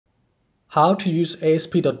How to use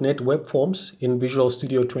ASP.NET Web Forms in Visual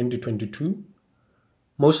Studio 2022.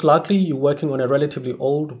 Most likely you're working on a relatively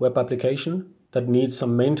old web application that needs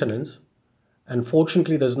some maintenance. And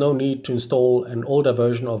fortunately, there's no need to install an older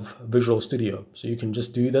version of Visual Studio. So you can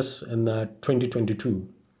just do this in 2022.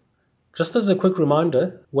 Just as a quick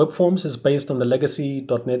reminder, Web Forms is based on the legacy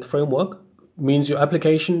 .NET framework. It means your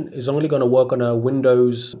application is only going to work on a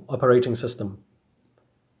Windows operating system.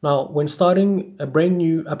 Now, when starting a brand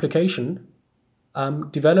new application,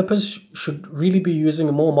 developers should really be using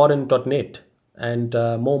a more modern .NET and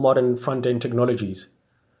more modern front-end technologies.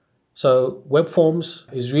 So Web Forms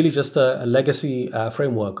is really just a legacy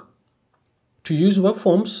framework. To use Web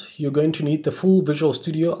Forms, you're going to need the full Visual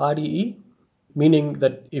Studio IDE, meaning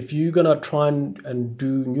that if you're going to try and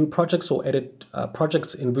do new projects or edit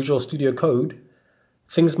projects in Visual Studio Code,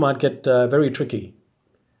 things might get very tricky.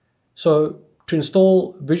 So to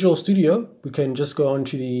install Visual Studio, we can just go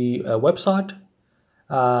onto the website,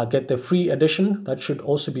 get the free edition, that should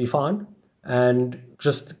also be fine, and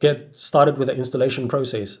just get started with the installation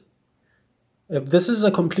process. If this is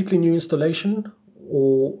a completely new installation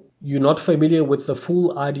or you're not familiar with the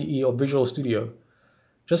full IDE of Visual Studio,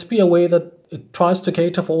 just be aware that it tries to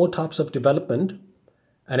cater for all types of development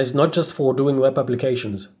and it's not just for doing web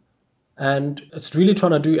applications. And it's really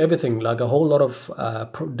trying to do everything, like a whole lot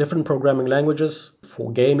of different programming languages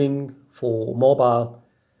for gaming, for mobile.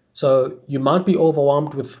 So you might be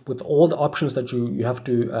overwhelmed with all the options that you have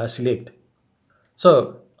to select.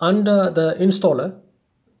 So under the installer,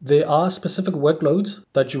 there are specific workloads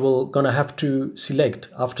that you will gonna have to select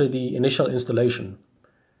after the initial installation.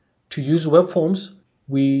 To use Web Forms,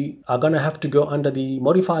 we are gonna have to go under the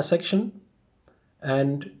Modify section,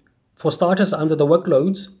 and for starters, under the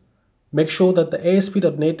workloads, make sure that the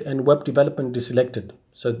ASP.NET and web development is selected.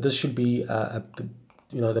 So this should be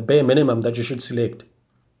the bare minimum that you should select.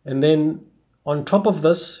 And then on top of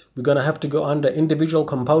this, we're gonna have to go under individual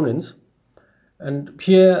components, and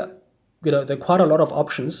here there are quite a lot of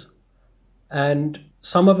options, and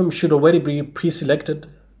some of them should already be pre-selected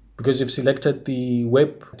because you've selected the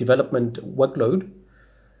web development workload.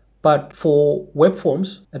 But for Web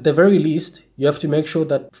Forms, at the very least, you have to make sure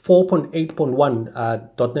that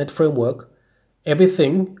 4.8.1 .NET Framework,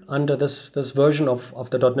 everything under this version of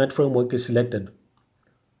the .NET Framework is selected.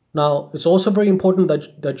 Now, it's also very important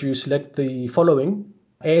that you select the following: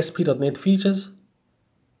 ASP.NET Features,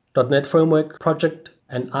 .NET Framework Project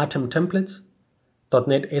and Item Templates,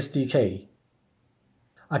 .NET SDK.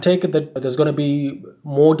 I take it that there's going to be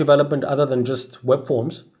more development other than just Web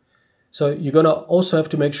Forms. So you're going to also have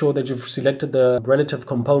to make sure that you've selected the relative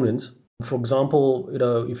components. For example,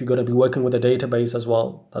 if you're going to be working with a database as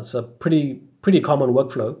well, that's a pretty common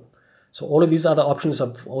workflow. So all of these other options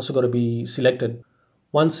have also got to be selected.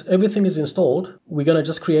 Once everything is installed, we're going to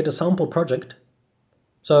just create a sample project.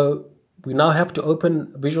 So we now have to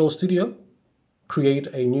open Visual Studio, create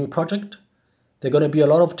a new project. There are going to be a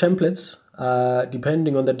lot of templates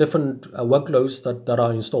depending on the different workloads that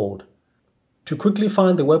are installed. To quickly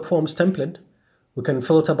find the Web Forms template, we can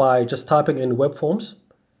filter by just typing in Web Forms,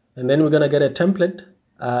 and then we're going to get a template,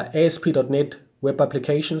 ASP.NET Web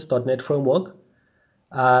Applications.NET Framework.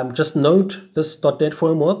 Just note this .NET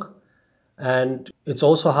Framework, and it's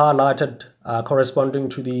also highlighted corresponding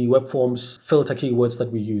to the Web Forms filter keywords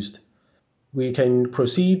that we used. We can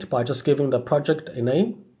proceed by just giving the project a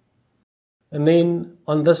name. And then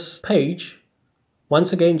on this page,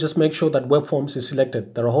 once again, just make sure that Web Forms is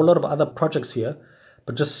selected. There are a whole lot of other projects here,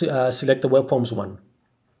 but just select the Web Forms one.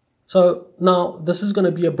 So now this is going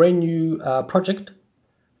to be a brand new project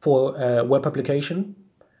for a web application.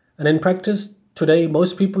 And in practice, today,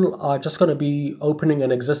 most people are just going to be opening an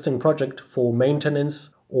existing project for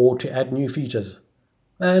maintenance or to add new features.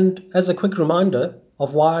 And as a quick reminder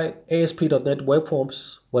of why ASP.NET Web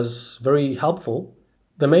Forms was very helpful,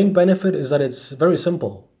 the main benefit is that it's very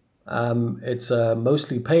simple. It's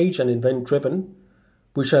mostly page and event driven,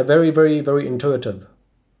 which are very, very, very intuitive.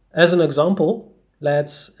 As an example,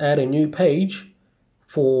 let's add a new page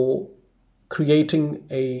for creating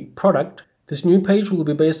a product. This new page will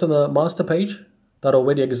be based on a master page that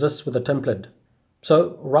already exists with a template.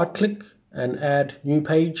 So right click and add new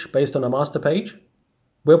page based on a master page.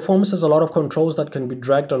 Web Forms has a lot of controls that can be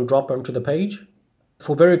dragged and dropped onto the page.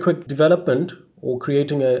 For very quick development or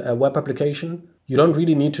creating a web application, you don't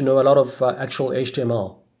really need to know a lot of actual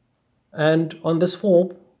HTML. And on this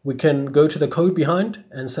form, we can go to the code behind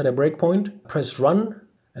and set a breakpoint, press run,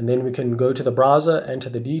 and then we can go to the browser, enter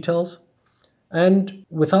the details. And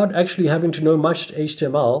without actually having to know much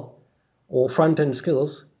HTML or front-end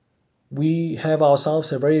skills, we have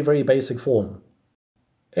ourselves a very, very basic form.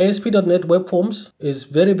 ASP.NET Web Forms is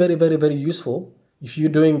very useful if you're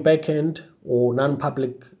doing backend or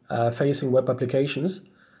non-public facing web applications.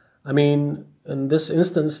 I mean, in this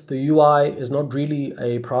instance, the UI is not really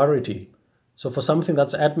a priority. So for something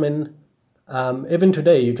that's admin, even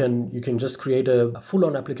today, you can just create a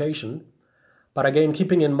full-on application. But again,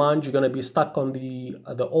 keeping in mind, you're going to be stuck on the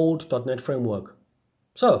old .NET framework.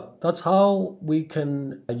 So that's how we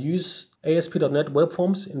can use ASP.NET Web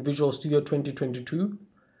Forms in Visual Studio 2022.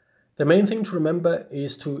 The main thing to remember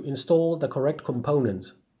is to install the correct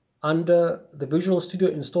components. Under the Visual Studio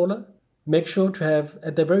installer, make sure to have,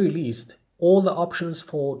 at the very least, all the options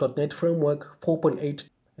for .NET Framework 4.8,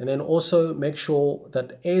 and then also make sure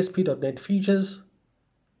that ASP.NET Features,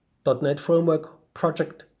 .NET Framework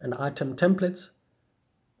Project and Item templates,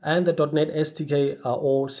 and the .NET SDK are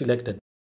all selected.